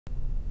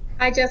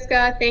Hi,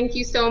 Jessica. Thank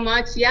you so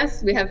much.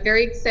 Yes, we have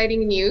very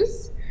exciting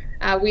news.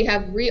 We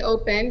have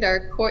reopened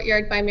our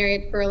Courtyard by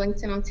Marriott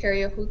Burlington,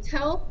 Ontario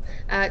hotel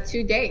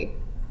today.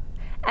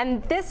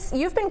 And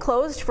you've been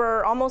closed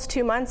for almost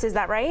 2 months, is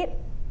that right?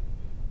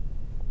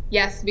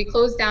 Yes, we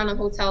closed down a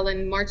hotel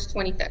on March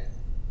 25th.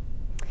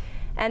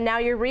 And now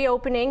you're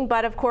reopening,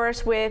 but of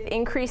course with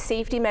increased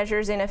safety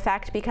measures in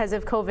effect because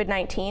of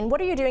COVID-19.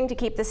 What are you doing to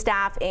keep the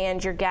staff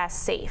and your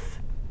guests safe?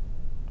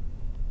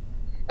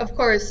 Of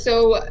course,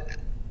 so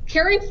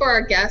caring for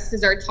our guests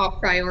is our top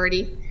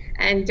priority.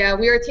 And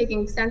we are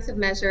taking extensive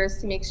measures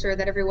to make sure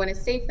that everyone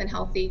is safe and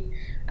healthy.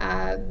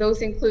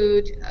 Those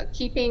include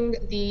keeping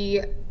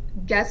the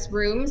guest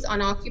rooms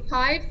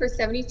unoccupied for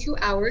 72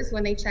 hours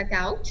when they check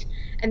out,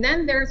 and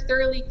then they're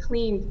thoroughly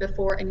cleaned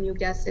before a new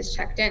guest is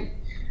checked in.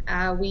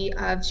 We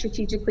have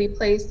strategically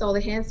placed all the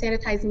hand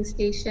sanitizing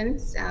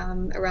stations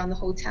around the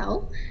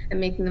hotel and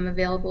making them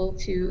available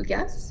to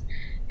guests.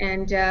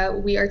 And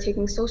we are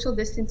taking social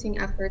distancing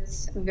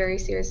efforts very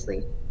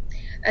seriously,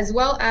 as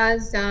well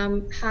as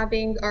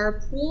having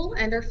our pool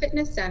and our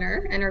fitness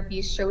center and our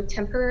bistro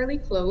temporarily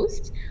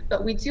closed.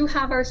 But we do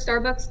have our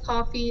Starbucks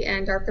coffee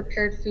and our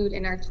prepared food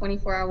in our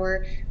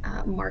 24-hour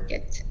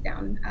market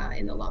down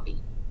in the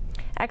lobby.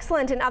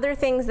 Excellent. And other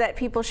things that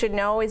people should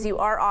know is you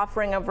are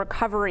offering a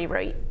recovery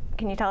rate.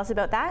 Can you tell us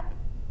about that?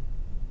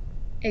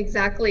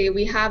 Exactly.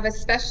 We have a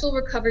special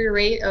recovery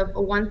rate of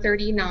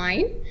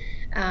 139.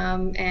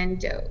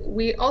 And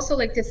we also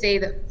like to say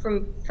that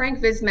from Frank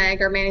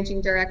Vismag, our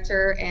managing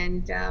director,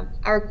 and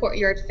our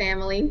Courtyard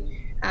family,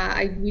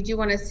 we do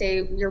want to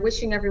say we're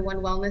wishing everyone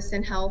wellness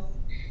and health.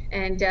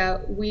 And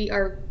we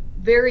are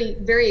very,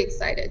 very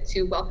excited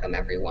to welcome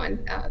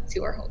everyone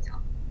to our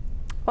hotel.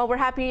 Well, we're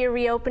happy you're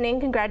reopening.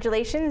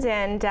 Congratulations.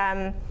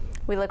 And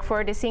we look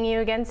forward to seeing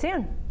you again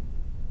soon.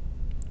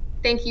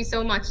 Thank you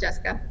so much,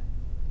 Jessica.